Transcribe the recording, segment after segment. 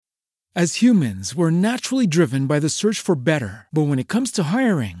As humans, we're naturally driven by the search for better. But when it comes to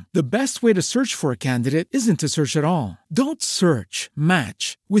hiring, the best way to search for a candidate isn't to search at all. Don't search,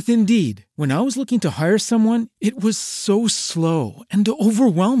 match with Indeed. When I was looking to hire someone, it was so slow and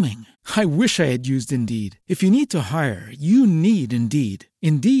overwhelming. I wish I had used Indeed. If you need to hire, you need Indeed.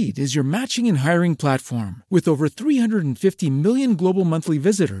 Indeed is your matching and hiring platform with over 350 million global monthly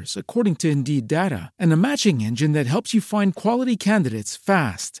visitors, according to Indeed data, and a matching engine that helps you find quality candidates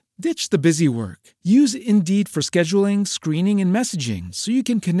fast. Ditch the busy work. Use Indeed for scheduling, screening, and messaging so you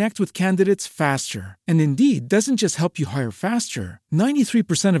can connect with candidates faster. And Indeed doesn't just help you hire faster.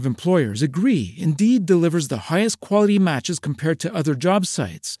 93% of employers agree Indeed delivers the highest quality matches compared to other job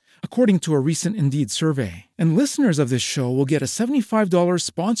sites, according to a recent Indeed survey. And listeners of this show will get a $75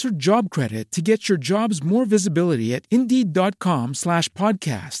 sponsored job credit to get your jobs more visibility at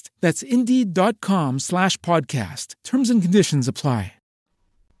Indeed.com/podcast. That's Indeed.com/podcast. Terms and conditions apply.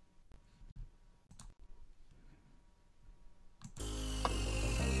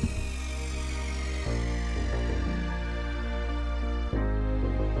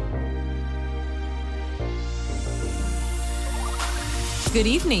 Good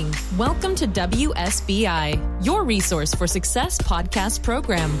evening. Welcome to WSBI, your resource for success podcast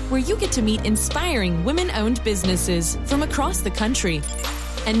program, where you get to meet inspiring women-owned businesses from across the country.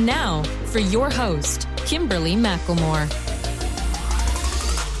 And now, for your host, Kimberly McLemore.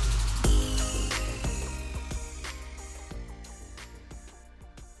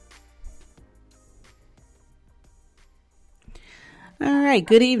 All right,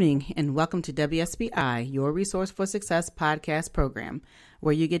 good evening, and welcome to WSBI, your Resource for Success podcast program,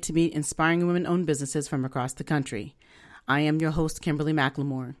 where you get to meet inspiring women-owned businesses from across the country. I am your host, Kimberly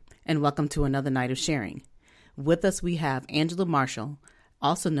McLemore, and welcome to another night of sharing. With us, we have Angela Marshall,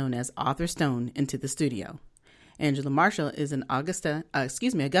 also known as Author Stone, into the studio. Angela Marshall is an Augusta,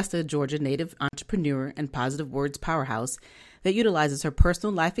 Georgia native entrepreneur and positive words powerhouse that utilizes her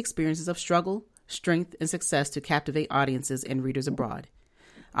personal life experiences of struggle, strength, and success to captivate audiences and readers abroad.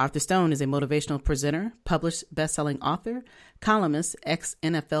 Arthur Stone is a motivational presenter, published best-selling author, columnist,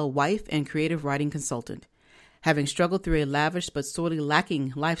 ex-NFL wife, and creative writing consultant. Having struggled through a lavish but sorely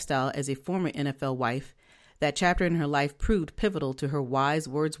lacking lifestyle as a former NFL wife, that chapter in her life proved pivotal to her Wise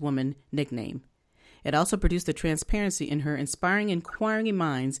Words Woman nickname. It also produced the transparency in her inspiring inquiring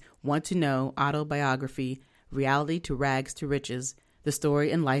minds want to know autobiography, Reality to Rags to Riches, the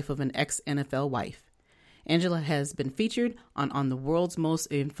story and life of an ex-NFL wife. Angela has been featured on the world's most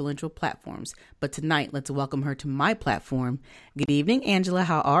influential platforms, but tonight, let's welcome her to my platform. Good evening, Angela.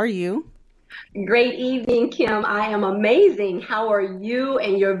 How are you? Great evening, Kim. I am amazing. How are you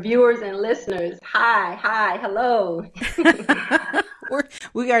and your viewers and listeners? Hi, hello.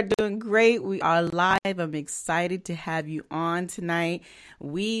 We are doing great. We are live. I'm excited to have you on tonight.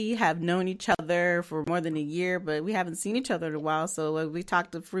 We have known each other for more than a year, but we haven't seen each other in a while. So we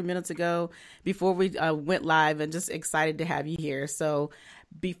talked a few minutes ago before we went live, and just excited to have you here. So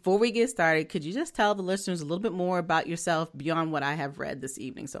before we get started, could you just tell the listeners a little bit more about yourself beyond what I have read this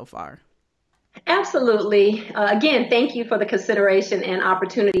evening so far? Absolutely. Again, thank you for the consideration and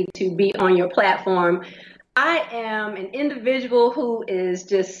opportunity to be on your platform. I am an individual who is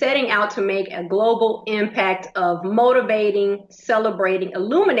just setting out to make a global impact of motivating, celebrating,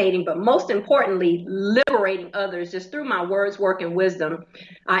 illuminating, but most importantly, liberating others just through my words, work, and wisdom.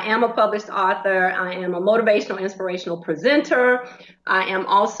 I am a published author. I am a motivational, inspirational presenter. I am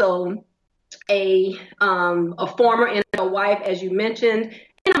also a former NFL wife, as you mentioned.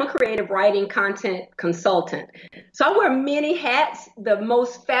 And I'm a creative writing content consultant. So I wear many hats. The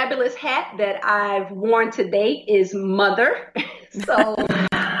most fabulous hat that I've worn to date is mother. So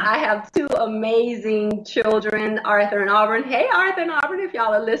I have two amazing children, Arthur and Auburn. Hey, Arthur and Auburn, if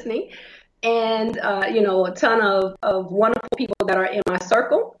y'all are listening. And, a ton of wonderful people that are in my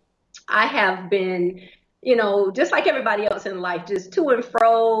circle. I have been, just like everybody else in life, just to and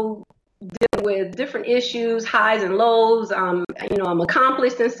fro, dealing with different issues, highs and lows. I'm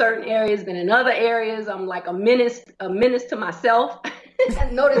accomplished in certain areas, but in other areas, I'm like a menace to myself.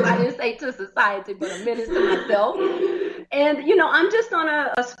 Notice I didn't say to society, but a menace to myself. And, I'm just on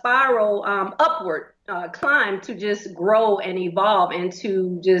a spiral upward climb to just grow and evolve and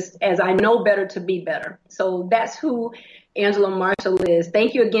to just, as I know better, to be better. So that's who Angela Marshall is.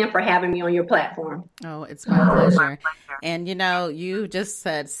 Thank you again for having me on your platform. Oh, it's my pleasure. And, you just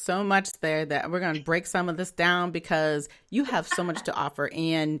said so much there that we're going to break some of this down because you have so much to offer.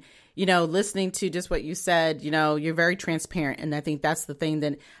 And, listening to just what you said, you're very transparent. And I think that's the thing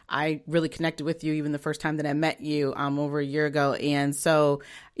that I really connected with you even the first time that I met you over a year ago. And so,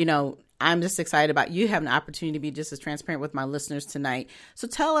 I'm just excited about you having the opportunity to be just as transparent with my listeners tonight. So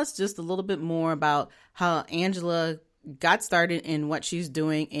tell us just a little bit more about how Angela got started in what she's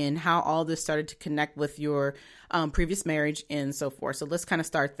doing and how all this started to connect with your previous marriage and so forth. So let's kind of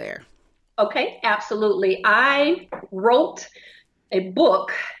start there. Okay, absolutely. I wrote a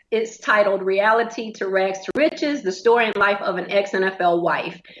book. It's titled Reality to Rags to Riches, The Story and Life of an Ex-NFL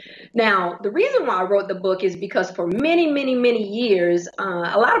Wife. Now, the reason why I wrote the book is because for many, many, many years,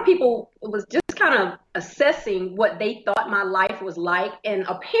 a lot of people was just kind of assessing what they thought my life was like. And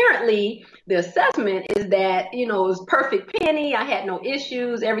apparently the assessment is that, it was perfect penny. I had no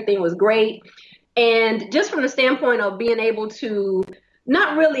issues. Everything was great. And just from the standpoint of being able to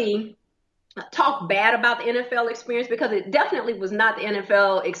not really talk bad about the NFL experience, because it definitely was not the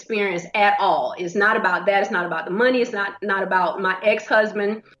NFL experience at all. It's not about that. It's not about the money. It's not about my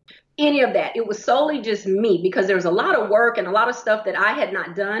ex-husband, any of that. It was solely just me, because there was a lot of work and a lot of stuff that I had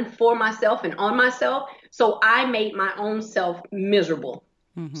not done for myself and on myself. So I made my own self miserable.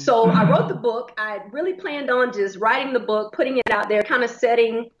 Mm-hmm. So I wrote the book. I really planned on just writing the book, putting it out there, kind of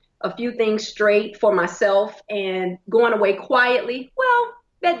setting a few things straight for myself and going away quietly. Well,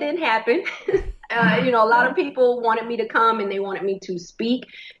 that didn't happen. A lot of people wanted me to come and they wanted me to speak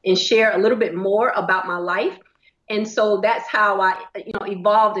and share a little bit more about my life. And so that's how I,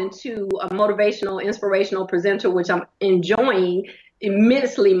 evolved into a motivational, inspirational presenter, which I'm enjoying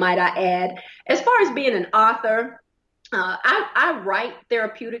immensely, might I add. As far as being an author, I write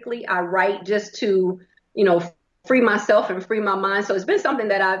therapeutically. I write just to, free myself and free my mind. So it's been something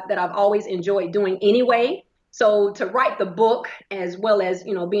that I've always enjoyed doing anyway. So to write the book, as well as,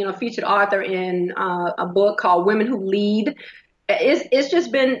 being a featured author in a book called Women Who Lead, it's just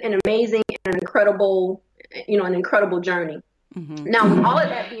been an amazing and an incredible journey. Mm-hmm. Now, with all of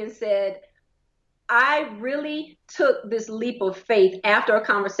that being said, I really took this leap of faith after a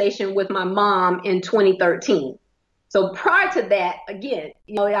conversation with my mom in 2013. So prior to that, again,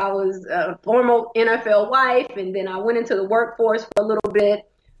 I was a former NFL wife, and then I went into the workforce for a little bit.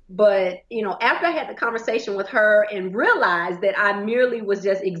 But, after I had the conversation with her and realized that I merely was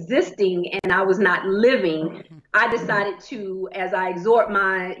just existing and I was not living, I decided to, as I exhort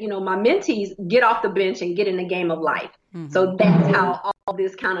my mentees, get off the bench and get in the game of life. Mm-hmm. So that's how all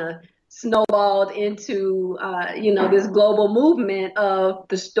this kind of snowballed into, this global movement of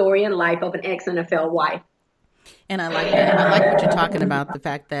the story and life of an ex-NFL wife. And I like that. I like what you're talking about, the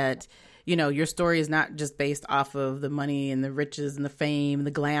fact that your story is not just based off of the money and the riches and the fame and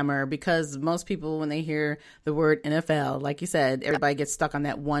the glamour, because most people, when they hear the word NFL, like you said, everybody gets stuck on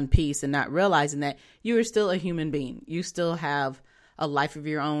that one piece and not realizing that you are still a human being. You still have a life of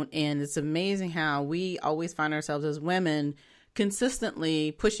your own. And it's amazing how we always find ourselves as women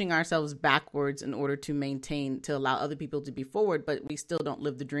consistently pushing ourselves backwards in order to allow other people to be forward, but we still don't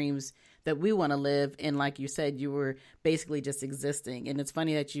live the dreams that we want to live. And like you said, you were basically just existing. And it's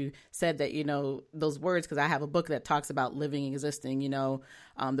funny that you said that, those words, because I have a book that talks about living and existing,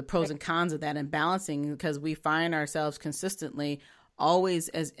 the pros and cons of that and balancing, because we find ourselves consistently always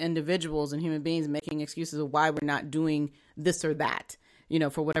as individuals and human beings making excuses of why we're not doing this or that,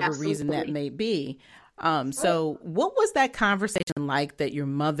 for whatever Absolutely. Reason that may be. So what was that conversation like that your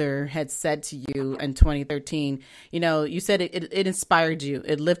mother had said to you in 2013? You said it inspired you,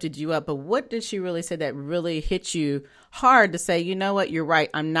 it lifted you up, but what did she really say that really hit you hard to say, you know what, you're right.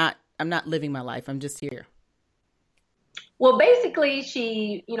 I'm not living my life. I'm just here. Well, basically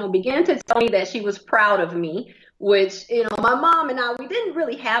she, began to tell me that she was proud of me, which, my mom and I, we didn't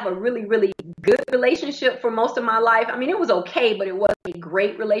really have a really, really good relationship for most of my life. I mean, it was okay, but it wasn't a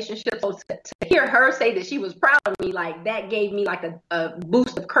great relationship. So to hear her say that she was proud of me, like that gave me like a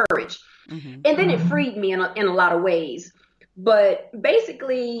boost of courage. Mm-hmm. And then it freed me in a lot of ways. But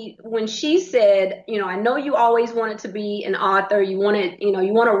basically, when she said, I know you always wanted to be an author, you want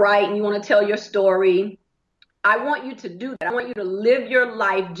to write and you want to tell your story. I want you to do that. I want you to live your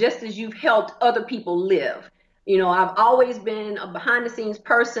life just as you've helped other people live. I've always been a behind the scenes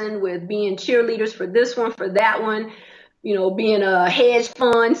person with being cheerleaders for this one, for that one, being a hedge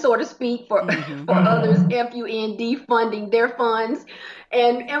fund, so to speak, for others, FUND, funding their funds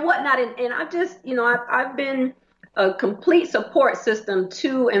and whatnot. And I've just, I've been a complete support system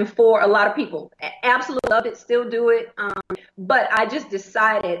to and for a lot of people. Absolutely love it, still do it. But I just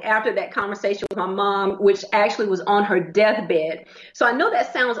decided after that conversation with my mom, which actually was on her deathbed. So I know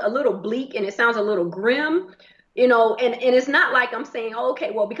that sounds a little bleak and it sounds a little grim, and it's not like I'm saying,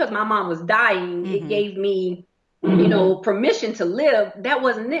 okay, well, because my mom was dying, it gave me, permission to live. That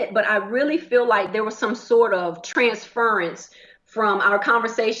wasn't it. But I really feel like there was some sort of transference from our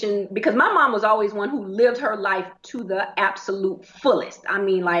conversation, because my mom was always one who lived her life to the absolute fullest. I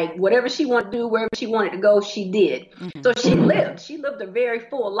mean, like whatever she wanted to do, wherever she wanted to go, she did. So she lived a very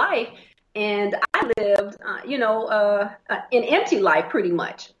full life. And I lived, an empty life pretty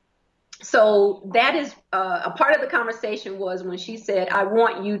much. So that is a part of the conversation was when she said, I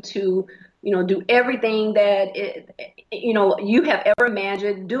want you to, do everything that, you have ever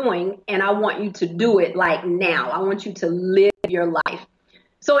imagined doing. And I want you to do it like now. I want you to live your life.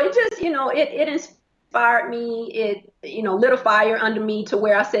 So it just, it inspired me. It, lit a fire under me to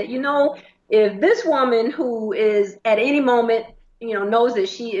where I said, if this woman who is at any moment, knows that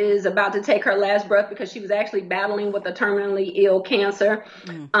she is about to take her last breath because she was actually battling with a terminally ill cancer.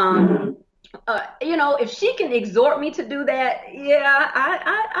 If she can exhort me to do that,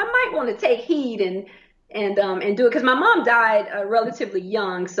 I might want to take heed and do it, because my mom died relatively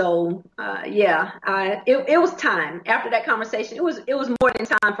young. So it was time. After that conversation, it was more than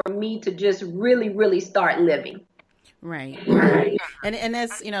time for me to just really, really start living. Right. And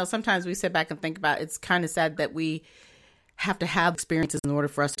as sometimes we sit back and think about, it's kind of sad that we have to have experiences in order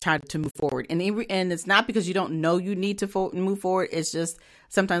for us to try to move forward. And it's not because you don't know you need to move forward. It's just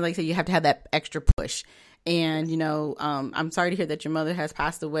sometimes, like I say, you have to have that extra push. And, I'm sorry to hear that your mother has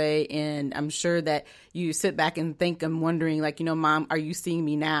passed away. And I'm sure that you sit back and think, I'm wondering, like, Mom, are you seeing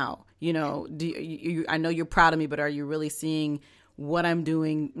me now? I know you're proud of me, but are you really seeing what I'm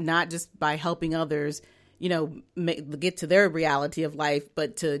doing, not just by helping others, get to their reality of life,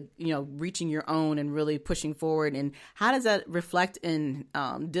 but to, reaching your own and really pushing forward? And how does that reflect and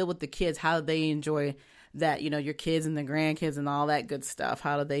deal with the kids? How do they enjoy that, your kids and the grandkids and all that good stuff?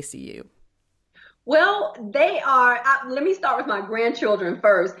 How do they see you? Well, they are, let me start with my grandchildren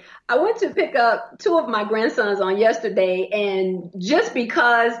first. I went to pick up two of my grandsons on yesterday, and just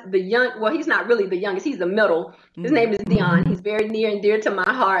because he's not really the youngest, he's the middle. His name is Dion. He's very near and dear to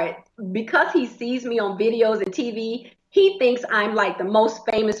my heart. Because he sees me on videos and TV, he thinks I'm like the most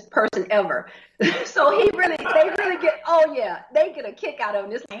famous person ever. So they really get a kick out of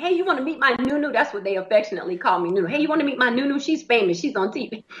it. It's like, hey, you want to meet my Nunu? That's what they affectionately call me, Nunu. Hey, you want to meet my Nunu? She's famous. She's on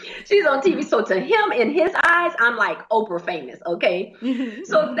TV. So to him, in his eyes, I'm like Oprah famous. Okay.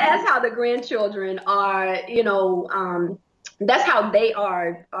 So that's how the grandchildren are, that's how they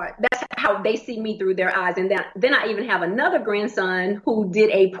are. That's how they see me through their eyes. And then I even have another grandson who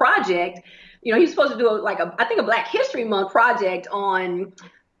did a project. He was supposed to do a Black History Month project on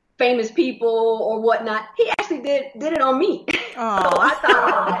famous people or whatnot. He actually did it on me. So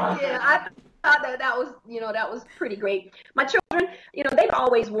I thought that was pretty great. My children, they've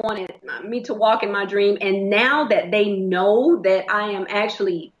always wanted me to walk in my dream. And now that they know that I am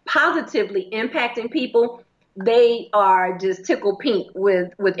actually positively impacting people, they are just tickled pink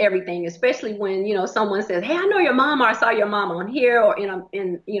with everything, especially when, someone says, hey, I know your mom, or I saw your mom on here, or in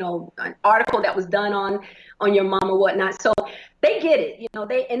an article that was done on your mom or whatnot. So they get it,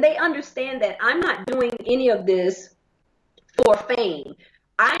 they understand that I'm not doing any of this for fame.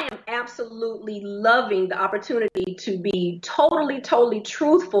 I am absolutely loving the opportunity to be totally, totally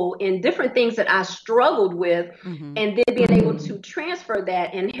truthful in different things that I struggled with, and then being able to transfer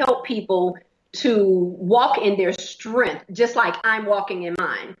that and help people to walk in their strength, just like I'm walking in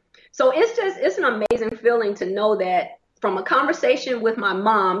mine. So it's an amazing feeling to know that from a conversation with my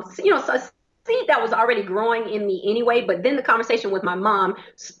mom, so seed that was already growing in me anyway, but then the conversation with my mom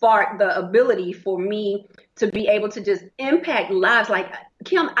sparked the ability for me to be able to just impact lives. Like,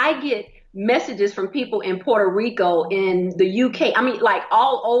 Kim, I get messages from people in Puerto Rico, in the UK, like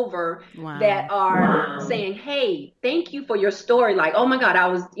all over, that are saying, hey, thank you for your story. Like, oh my God, I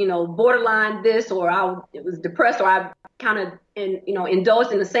was, borderline this, or I was depressed, or I kind of,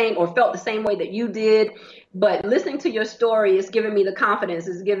 indulged in the same or felt the same way that you did. But listening to your story is giving me the confidence,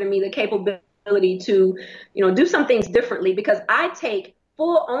 is giving me the capability to, do some things differently, because I take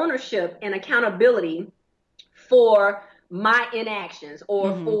full ownership and accountability for my inactions,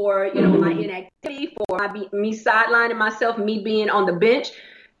 or for, my inactivity, for me sidelining myself, me being on the bench.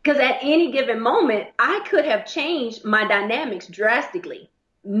 Because at any given moment, I could have changed my dynamics drastically.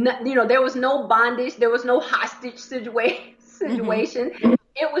 There was no bondage. There was no hostage situation.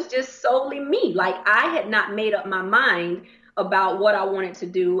 It was just solely me. Like, I had not made up my mind about what I wanted to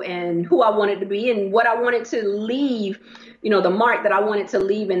do and who I wanted to be and what I wanted to leave, the mark that I wanted to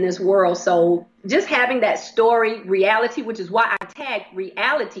leave in this world. So just having that story, reality, which is why I tagged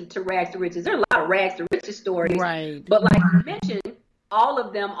reality to rags to riches. There are a lot of rags to riches stories. Right. But like you mentioned, all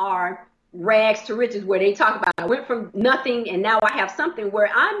of them are rags to riches, where they talk about, I went from nothing and now I have something, where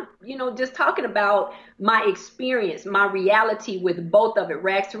I'm, just talking about my experience, my reality with both of it,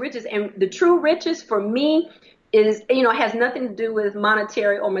 rags to riches. And the true riches for me is, has nothing to do with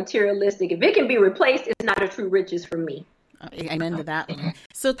monetary or materialistic. If it can be replaced, it's not a true riches for me. Amen to that one.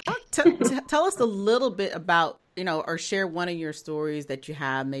 So tell us a little bit about, or share one of your stories that you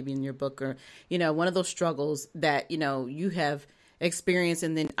have maybe in your book, or, one of those struggles that, you have experienced,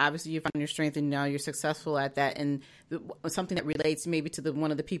 and then obviously you found your strength and now you're successful at that. And something that relates maybe to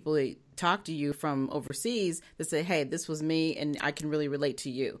one of the people that talked to you from overseas that say, hey, this was me and I can really relate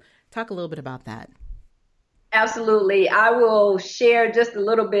to you. Talk a little bit about that. Absolutely. I will share just a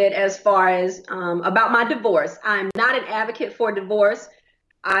little bit as far as about my divorce. I'm not an advocate for divorce.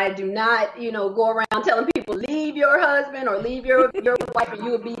 I do not, go around telling people, leave your husband or leave your wife and you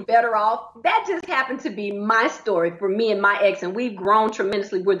will be better off. That just happened to be my story for me and my ex, and we've grown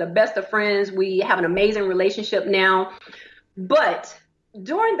tremendously. We're the best of friends. We have an amazing relationship now. But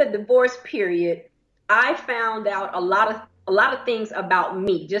during the divorce period, I found out a lot of things about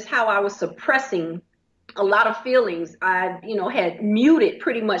me, just how I was suppressing a lot of feelings. I, had muted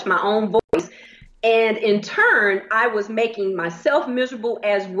pretty much my own voice. And in turn, I was making myself miserable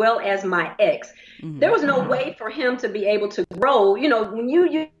as well as my ex. Mm-hmm. There was no way for him to be able to grow. When you're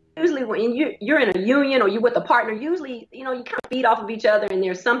in a union or you're with a partner, usually, you kind of feed off of each other, and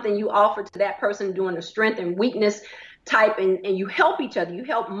there's something you offer to that person doing a strength and weakness type, and you help each other, you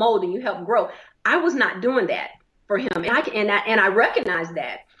help mold and you help grow. I was not doing that for him. And I recognize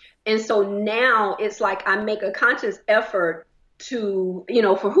that. And so now it's like I make a conscious effort to,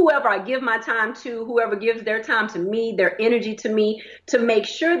 for whoever I give my time to, whoever gives their time to me, their energy to me, to make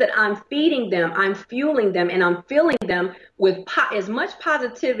sure that I'm feeding them, I'm fueling them, and I'm filling them with as much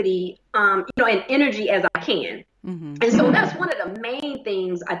positivity, and energy as I can. Mm-hmm. And so that's one of the main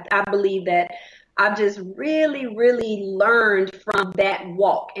things I believe that I've just really, really learned from that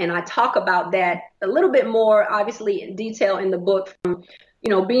walk. And I talk about that a little bit more, obviously, in detail in the book, from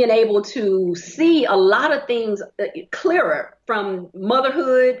being able to see a lot of things clearer from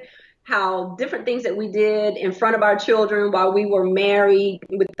motherhood, how different things that we did in front of our children while we were married,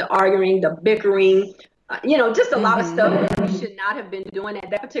 with the arguing, the bickering, just a lot of stuff that we should not have been doing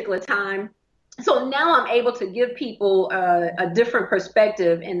at that particular time. So now I'm able to give people a different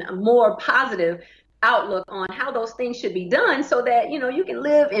perspective and a more positive outlook on how those things should be done, so that, you can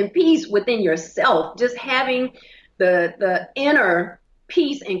live in peace within yourself, just having the inner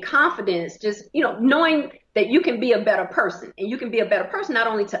peace and confidence, just, knowing that you can be a better person, and you can be a better person not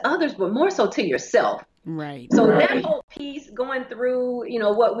only to others, but more so to yourself. Right. So that whole piece going through,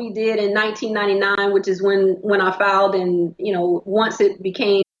 what we did in 1999, which is when I filed, and, once it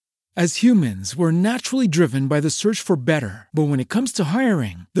became. As humans, we're naturally driven by the search for better. But when it comes to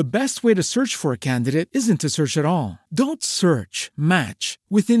hiring, the best way to search for a candidate isn't to search at all. Don't search, match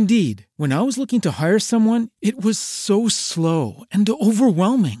with Indeed. When I was looking to hire someone, it was so slow and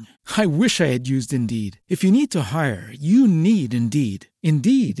overwhelming. I wish I had used Indeed. If you need to hire, you need Indeed.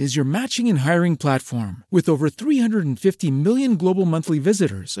 Indeed is your matching and hiring platform, with over 350 million global monthly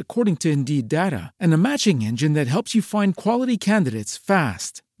visitors, according to Indeed data, and a matching engine that helps you find quality candidates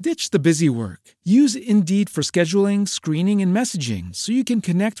fast. Ditch the busy work. Use Indeed for scheduling, screening, and messaging so you can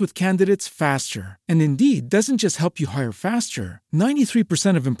connect with candidates faster. And Indeed doesn't just help you hire faster.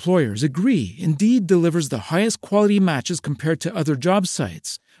 93% of employers agree Indeed delivers the highest quality matches compared to other job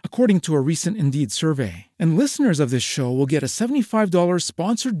sites, according to a recent Indeed survey. And listeners of this show will get a $75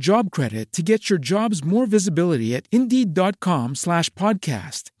 sponsored job credit to get your jobs more visibility at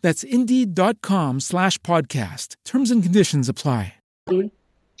Indeed.com/podcast. That's Indeed.com/podcast. Terms and conditions apply.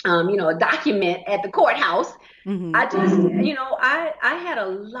 A document at the courthouse. Mm-hmm. I just, I had a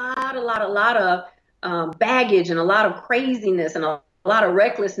lot of baggage and a lot of craziness and a lot of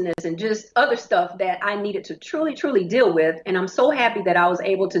recklessness and just other stuff that I needed to truly, truly deal with. And I'm so happy that I was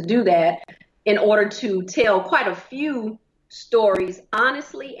able to do that in order to tell quite a few stories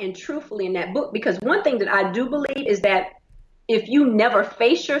honestly and truthfully in that book. Because one thing that I do believe is that if you never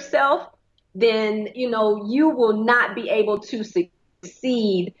face yourself, then, you will not be able to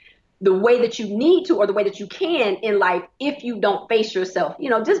succeed the way that you need to, or the way that you can in life, if you don't face yourself.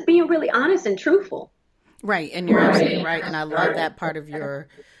 Just being really honest and truthful. Right. And you're absolutely right. And I love that part of your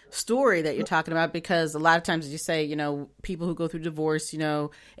story that you're talking about, because a lot of times you say, people who go through divorce,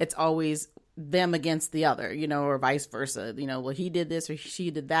 it's always them against the other, or vice versa. Well, he did this or she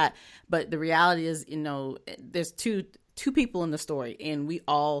did that. But the reality is, there's two people in the story, and we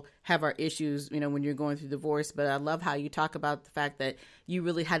all have our issues, when you're going through divorce. But I love how you talk about the fact that you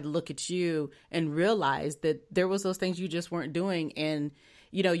really had to look at you and realize that there was those things you just weren't doing. And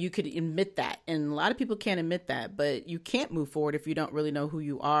you could admit that. And a lot of people can't admit that, but you can't move forward if you don't really know who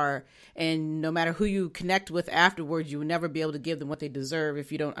you are. And no matter who you connect with afterwards, you will never be able to give them what they deserve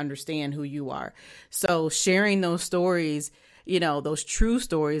if you don't understand who you are. So sharing those stories, those true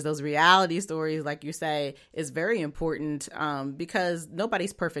stories, those reality stories, like you say, is very important, because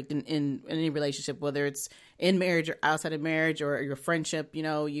nobody's perfect in any relationship, whether it's in marriage or outside of marriage or your friendship.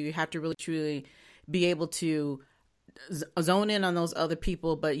 You have to really truly be able to zone in on those other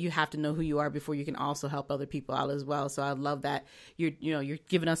people, but you have to know who you are before you can also help other people out as well. So I love that you're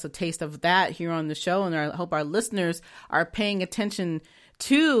giving us a taste of that here on the show, and I hope our listeners are paying attention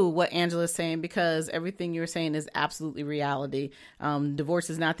to what Angela's saying, because everything you're saying is absolutely reality.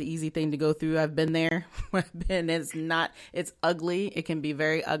 Divorce is not the easy thing to go through. I've been there. It's ugly. It can be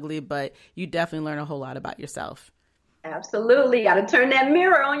very ugly, but you definitely learn a whole lot about yourself. Absolutely. Got to turn that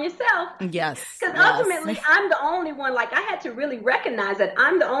mirror on yourself. Yes. Because ultimately, I'm the only one. Like, I had to really recognize that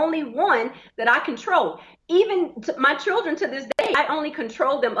I'm the only one that I control. Even my children to this day, I only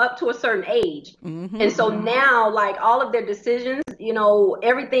control them up to a certain age. Mm-hmm. And so now, like, all of their decisions,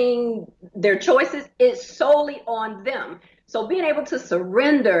 everything, their choices, is solely on them. So being able to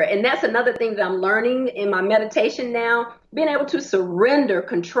surrender, and that's another thing that I'm learning in my meditation now, being able to surrender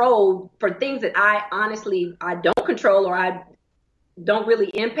control for things that I don't control, or I don't really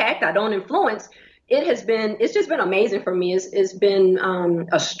impact, I don't influence. It's just been amazing for me. It's been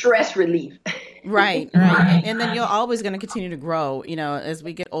a stress relief. Right. And then you're always going to continue to grow. As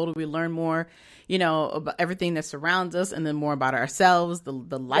we get older, we learn more, about everything that surrounds us, and then more about ourselves, the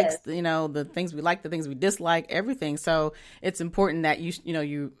likes, yes. The things we like, the things we dislike, everything. So it's important that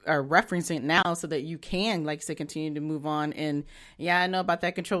you are referencing it now so that you can, like I said, continue to move on. And yeah, I know about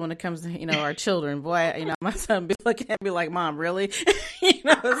that control when it comes to, our children. Boy, my son be looking at me like, Mom, really?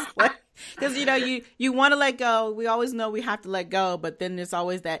 It's like, because, you want to let go. We always know we have to let go. But then there's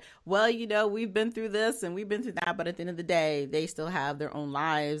always that, well, we've been through this and we've been through that. But at the end of the day, they still have their own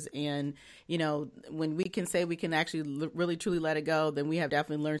lives. And, when we can say we can actually really, truly let it go, then we have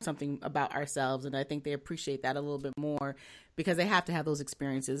definitely learned something about ourselves. And I think they appreciate that a little bit more, because they have to have those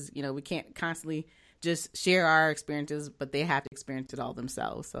experiences. We can't constantly just share our experiences, but they have to experience it all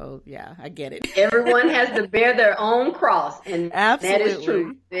themselves. So yeah, I get it. Everyone has to bear their own cross, and absolutely. That is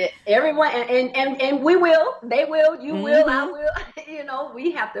true. Everyone, and we will, they will, you will, I will,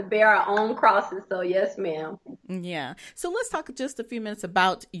 we have to bear our own crosses. So yes, ma'am. Yeah. So let's talk just a few minutes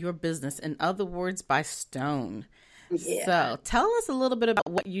about your business, In Other Words by Stone. Yeah. So tell us a little bit about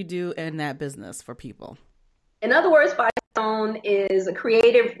what you do in that business for people. In Other Words by Stone is a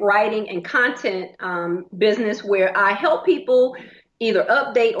creative writing and content business where I help people either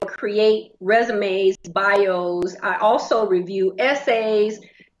update or create resumes, bios. I also review essays,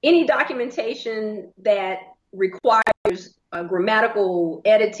 any documentation that requires grammatical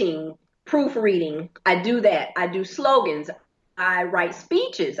editing, proofreading. I do that. I do slogans. I write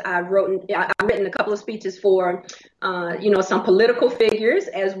speeches. I've written a couple of speeches for, some political figures,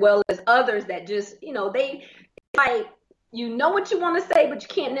 as well as others that just, they like, what you want to say, but you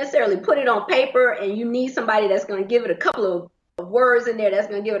can't necessarily put it on paper, and you need somebody that's going to give it a couple of words in there that's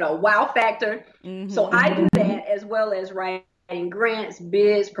going to give it a wow factor. Mm-hmm. So I do that, as well as writing grants,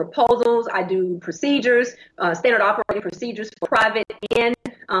 bids, proposals. I do procedures, standard operating procedures for private and,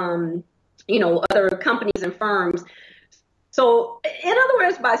 other companies and firms. So, In Other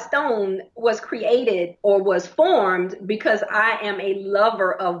Words by Stone was created or was formed because I am a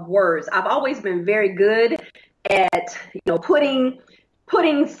lover of words. I've always been very good at,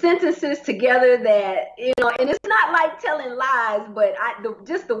 putting sentences together that, and it's not like telling lies, but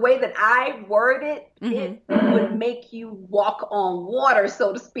just the way that I word it, mm-hmm. It would make you walk on water,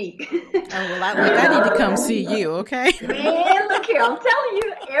 so to speak. Oh, well, I need to come see you, okay? Man, look here, I'm telling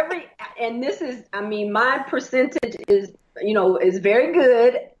you, my percentage is, is very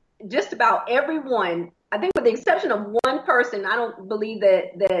good. Just about everyone, I think with the exception of one person, I don't believe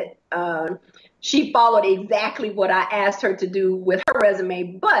that she followed exactly what I asked her to do with her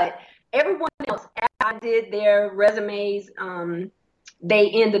resume, but everyone else, after I did their resumes, they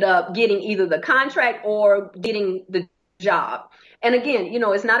ended up getting either the contract or getting the job. And again,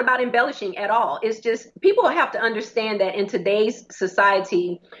 it's not about embellishing at all. It's just people have to understand that in today's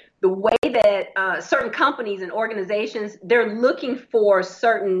society, the way that certain companies and organizations, they're looking for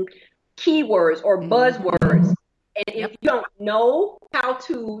certain keywords or buzzwords. And if you don't know how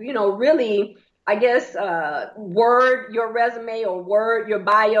to, really, I guess, word your resume or word your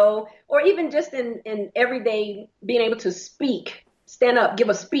bio, or even just in everyday being able to speak, stand up, give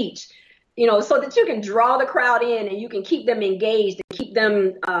a speech, so that you can draw the crowd in and you can keep them engaged and keep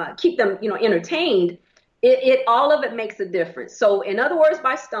them, entertained. it all of it makes a difference. So in other words,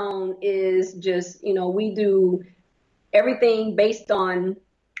 by Stone is just, we do everything based on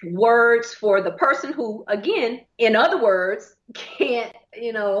words for the person who, again, in other words, can't,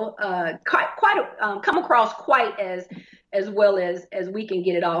 come across quite as well as we can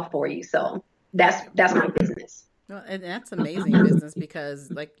get it all for you. So that's my business. Well, and that's amazing business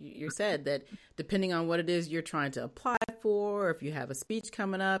because, like you said, that depending on what it is you're trying to apply for, or if you have a speech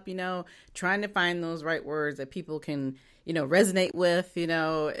coming up, trying to find those right words that people can, resonate with, it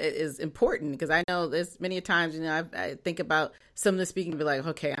is important. Because I know there's many times, I think about some of the speaking, be like,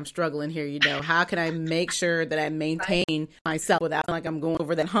 okay, I'm struggling here. How can I make sure that I maintain myself without feeling like I'm going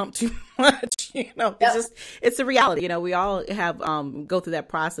over that hump too much? It's a reality. We all have go through that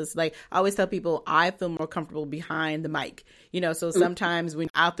process. Like I always tell people, I feel more comfortable behind the mic. So sometimes when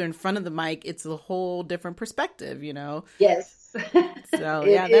you're out there in front of the mic, it's a whole different perspective. Yes. So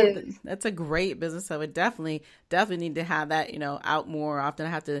that's a great business. So it definitely need to have that, out more often. I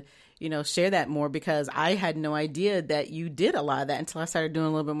have to, share that more because I had no idea that you did a lot of that until I started doing a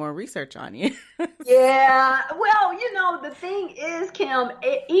little bit more research on you. Yeah. Well, the thing is, Kim,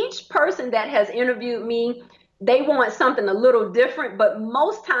 each person that has interviewed me, they want something a little different, but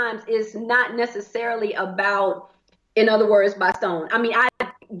most times it's not necessarily about, in other words, by Stone. I mean, I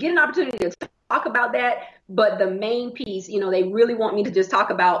get an opportunity to talk about that, but the main piece, they really want me to just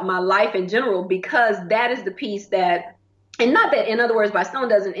talk about my life in general, because that is the piece that, and not that, in other words, by Stone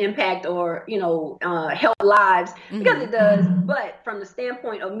doesn't impact or, help lives, because it does, but from the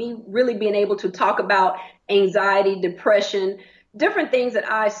standpoint of me really being able to talk about anxiety, depression, different things that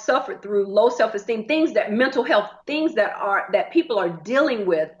I suffered through, low self-esteem, things that mental health, things that people are dealing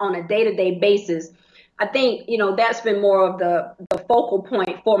with on a day-to-day basis. I think, that's been more of the focal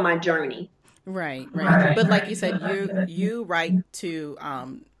point for my journey. Right. But like you said, you write to,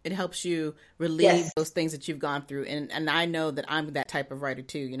 it helps you relieve those things that you've gone through. And I know that I'm that type of writer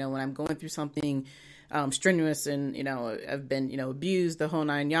too. When I'm going through something strenuous and, I've been, abused, the whole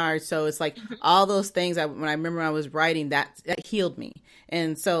 9 yards. So it's like all those things when I remember I was writing that healed me.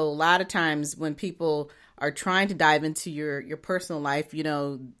 And so a lot of times when people are trying to dive into your personal life,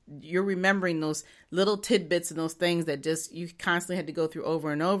 you're remembering those little tidbits and those things that just you constantly had to go through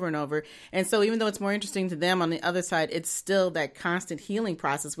over and over and over. And so even though it's more interesting to them on the other side, it's still that constant healing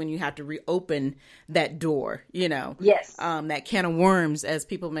process when you have to reopen that door, Yes. That can of worms, as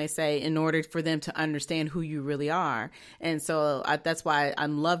people may say, in order for them to understand who you really are. And so that's why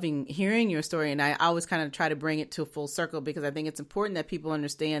I'm loving hearing your story. And I always kind of try to bring it to a full circle, because I think it's important that people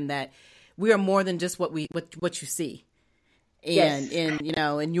understand that we are more than just what you see. And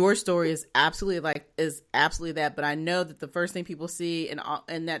and your story is absolutely that. But I know that the first thing people see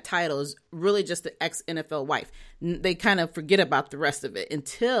in that title is really just the ex-NFL wife. They kind of forget about the rest of it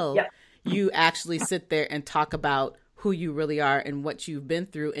until you actually sit there and talk about who you really are and what you've been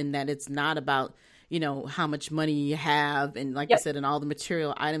through, and that it's not about how much money you have, and like you said, and all the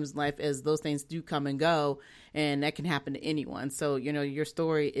material items in life, as those things do come and go, and that can happen to anyone. So, your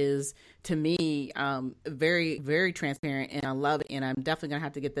story is, to me, very, very transparent, and I love it. And I'm definitely going to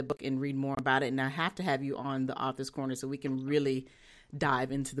have to get the book and read more about it. And I have to have you on the Author's Corner so we can really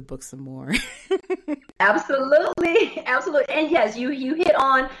dive into the book some more. Absolutely. Absolutely. And yes, you hit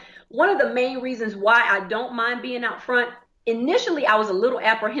on one of the main reasons why I don't mind being out front. Initially, I was a little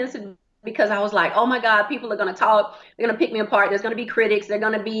apprehensive, because I was like, oh my God, people are going to talk. They're going to pick me apart. There's going to be critics. They're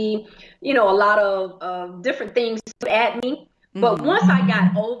going to be, a lot of different things at me. But once I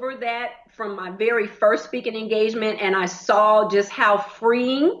got over that from my very first speaking engagement, and I saw just how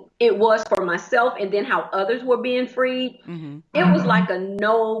freeing it was for myself, and then how others were being freed, it was like a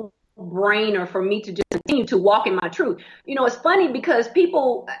no-brainer for me to just continue to walk in my truth. It's funny because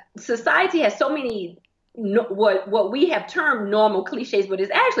society has so many what we have termed normal cliches, but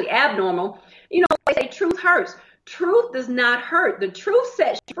it's actually abnormal. They say truth hurts. Truth does not hurt. The truth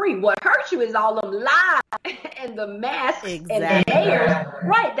sets you free. What hurts you is all them lies and the masks and the layers,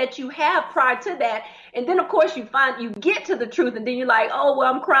 right, that you have prior to that. And then, of course, you get to the truth, and then you're like, oh,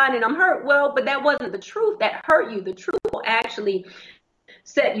 well, I'm crying and I'm hurt. Well, but that wasn't the truth that hurt you. The truth will actually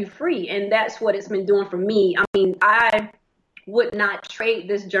set you free. And that's what it's been doing for me. I mean, I would not trade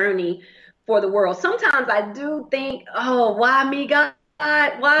this journey for the world. Sometimes I do think, oh, why me, God?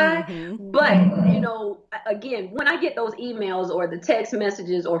 Why? But, again, when I get those emails or the text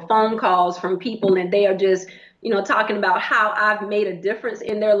messages or phone calls from people, and they are just, talking about how I've made a difference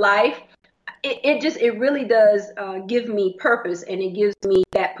in their life, it really does give me purpose, and it gives me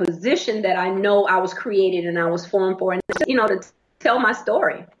that position that I know I was created and I was formed for, and, to tell my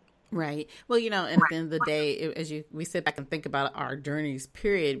story. Right. Well, and at the end of the day, we sit back and think about our journeys,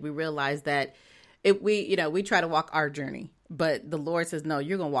 period, we realize that we try to walk our journey, but the Lord says, no,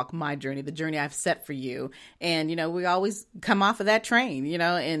 you're going to walk my journey, the journey I've set for you. And, we always come off of that train,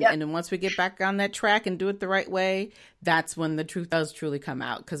 and then once we get back on that track and do it the right way, that's when the truth does truly come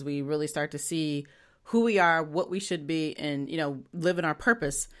out, because we really start to see who we are, what we should be, and, live in our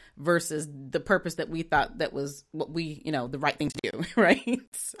purpose versus the purpose that we thought that was what we, the right thing to do. Right.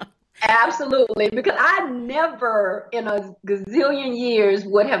 So. Absolutely. Because I never in a gazillion years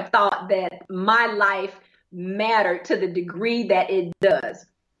would have thought that my life mattered to the degree that it does.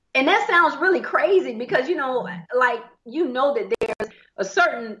 And that sounds really crazy because, that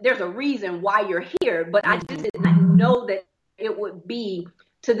there's a reason why you're here, but I just did not know that it would be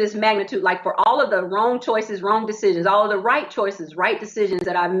to this magnitude, like for all of the wrong choices, wrong decisions, all of the right choices, right decisions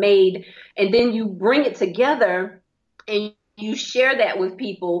that I've made. And then you bring it together and you share that with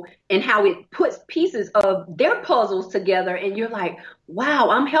people and how it puts pieces of their puzzles together. And you're like, wow,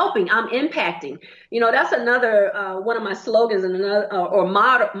 I'm helping, I'm impacting. That's another one of my slogans and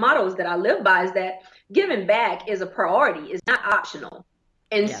mottos that I live by is that giving back is a priority. It's not optional.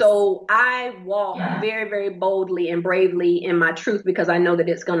 And so I walk very, very boldly and bravely in my truth because I know that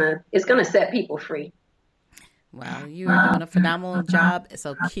it's gonna set people free. Wow, you are doing a phenomenal job.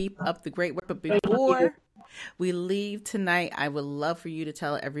 So keep up the great work. But before we leave tonight, I would love for you to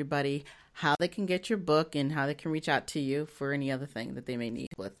tell everybody how they can get your book and how they can reach out to you for any other thing that they may need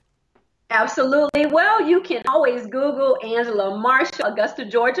with. Absolutely. Well, you can always Google Angela Marshall, Augusta,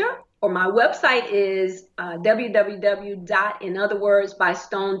 Georgia, or my website is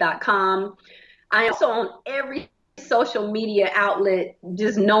www.inotherwordsbystone.com. I am also on every social media outlet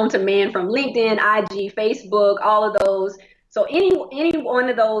just known to man, from LinkedIn, IG, Facebook, all of those. So any one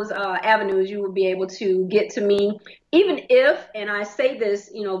of those avenues, you will be able to get to me. Even if, and I say this,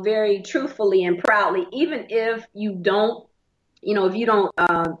 very truthfully and proudly, even if you don't,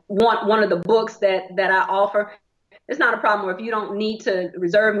 want one of the books that I offer, it's not a problem. Or if you don't need to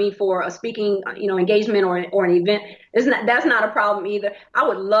reserve me for a speaking, engagement or an event, that's not a problem either. I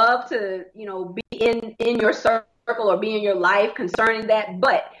would love to, be in your circle or be in your life concerning that.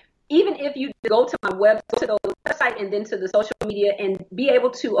 But even if you go to my website and then to the social media and be able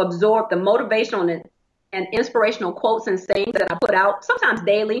to absorb the motivational and inspirational quotes and sayings that I put out, sometimes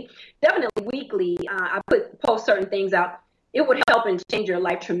daily, definitely weekly, I post certain things out. It would help and change your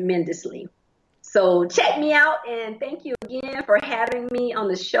life tremendously. So check me out, and thank you again for having me on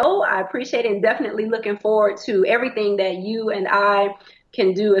the show. I appreciate it and definitely looking forward to everything that you and I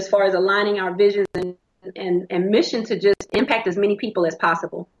can do as far as aligning our visions and mission to just impact as many people as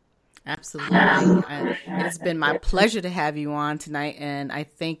possible. Absolutely. It's been my pleasure to have you on tonight, and I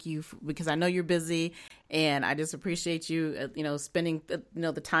thank you because I know you're busy, and I just appreciate you, spending,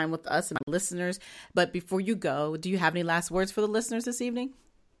 the time with us and our listeners. But before you go, do you have any last words for the listeners this evening?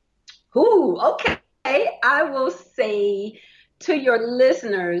 Ooh, okay. I will say to your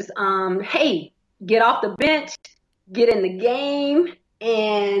listeners, hey, get off the bench, get in the game,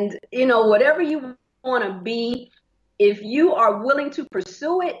 and, whatever you want to be, if you are willing to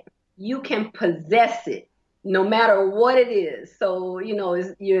pursue it, you can possess it no matter what it is. So,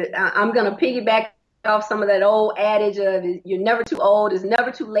 I'm going to piggyback off some of that old adage of you're never too old, it's never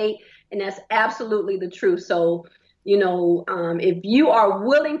too late. And that's absolutely the truth. So, if you are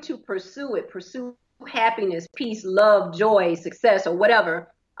willing to pursue happiness, peace, love, joy, success, or whatever,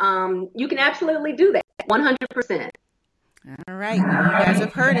 you can absolutely do that 100%. All right. Well, you guys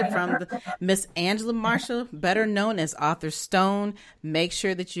have heard it from Miss Angela Marshall, better known as Author Stone. Make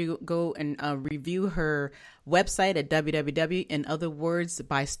sure that you go and review her website at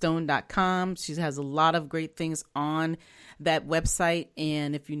www.inotherwordsbystone.com. She has a lot of great things on that website.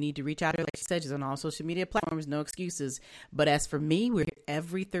 And if you need to reach out to her, like she said, she's on all social media platforms, no excuses. But as for me, we're here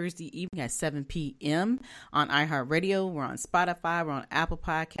every Thursday evening at 7 p.m. on iHeartRadio. We're on Spotify. We're on Apple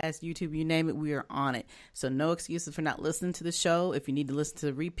Podcasts, YouTube, you name it. We are on it. So no excuses for not listening to the show. If you need to listen to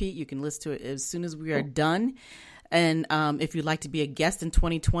the repeat, you can listen to it as soon as we are done. And if you'd like to be a guest in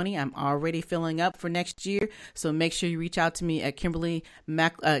 2020, I'm already filling up for next year. So make sure you reach out to me at Kimberly at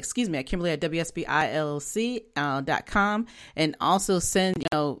WSBILLC.com, and also send,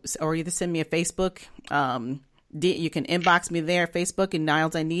 or either send me a Facebook. You can inbox me there at Facebook, and all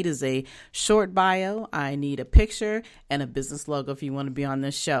I need is a short bio. I need a picture and a business logo if you want to be on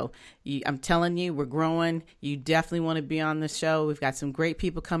this show. I'm telling you, we're growing. You definitely want to be on the show. We've got some great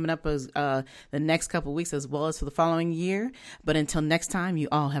people coming up as the next couple of weeks, as well as for the following year. But until next time, you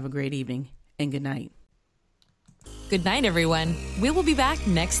all have a great evening and good night. Good night, everyone. We will be back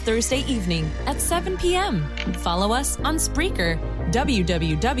next Thursday evening at 7 p.m. Follow us on Spreaker,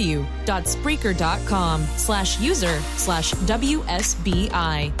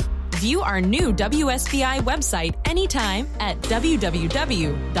 www.spreaker.com/user/WSBI. View our new WSBI website anytime at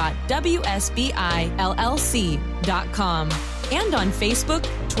www.wsbillc.com and on Facebook,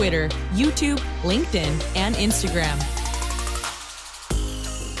 Twitter, YouTube, LinkedIn, and Instagram.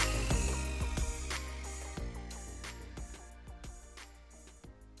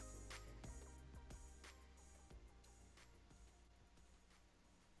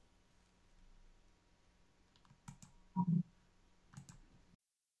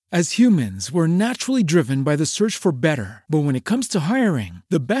 As humans, we're naturally driven by the search for better. But when it comes to hiring,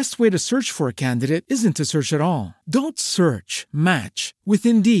 the best way to search for a candidate isn't to search at all. Don't search, match with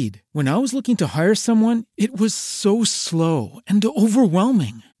Indeed. When I was looking to hire someone, it was so slow and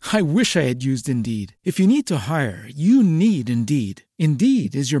overwhelming. I wish I had used Indeed. If you need to hire, you need Indeed.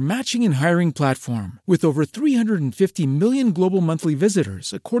 Indeed is your matching and hiring platform with over 350 million global monthly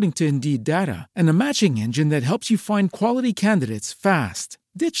visitors, according to Indeed data, and a matching engine that helps you find quality candidates fast.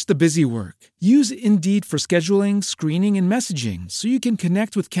 Ditch the busy work. Use Indeed for scheduling, screening, and messaging so you can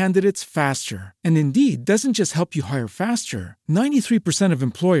connect with candidates faster. And Indeed doesn't just help you hire faster. 93% of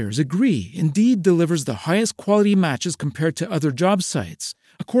employers agree Indeed delivers the highest quality matches compared to other job sites,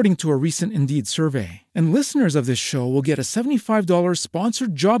 according to a recent Indeed survey. And listeners of this show will get a $75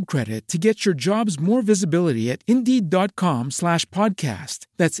 sponsored job credit to get your jobs more visibility at Indeed.com/podcast.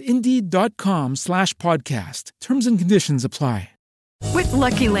 That's Indeed.com/podcast. Terms and conditions apply. With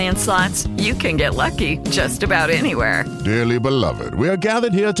Lucky Land Slots, you can get lucky just about anywhere. Dearly beloved, we are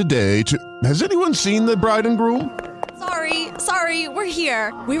gathered here today to... Has anyone seen the bride and groom? Sorry, we're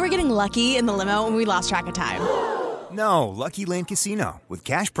here. We were getting lucky in the limo and we lost track of time. No, Lucky Land Casino, with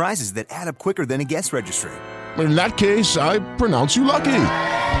cash prizes that add up quicker than a guest registry. In that case, I pronounce you lucky.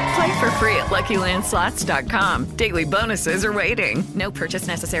 Play for free at LuckyLandSlots.com. Daily bonuses are waiting. No purchase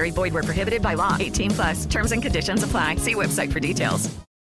necessary. Void where prohibited by law. 18+. Terms and conditions apply. See website for details.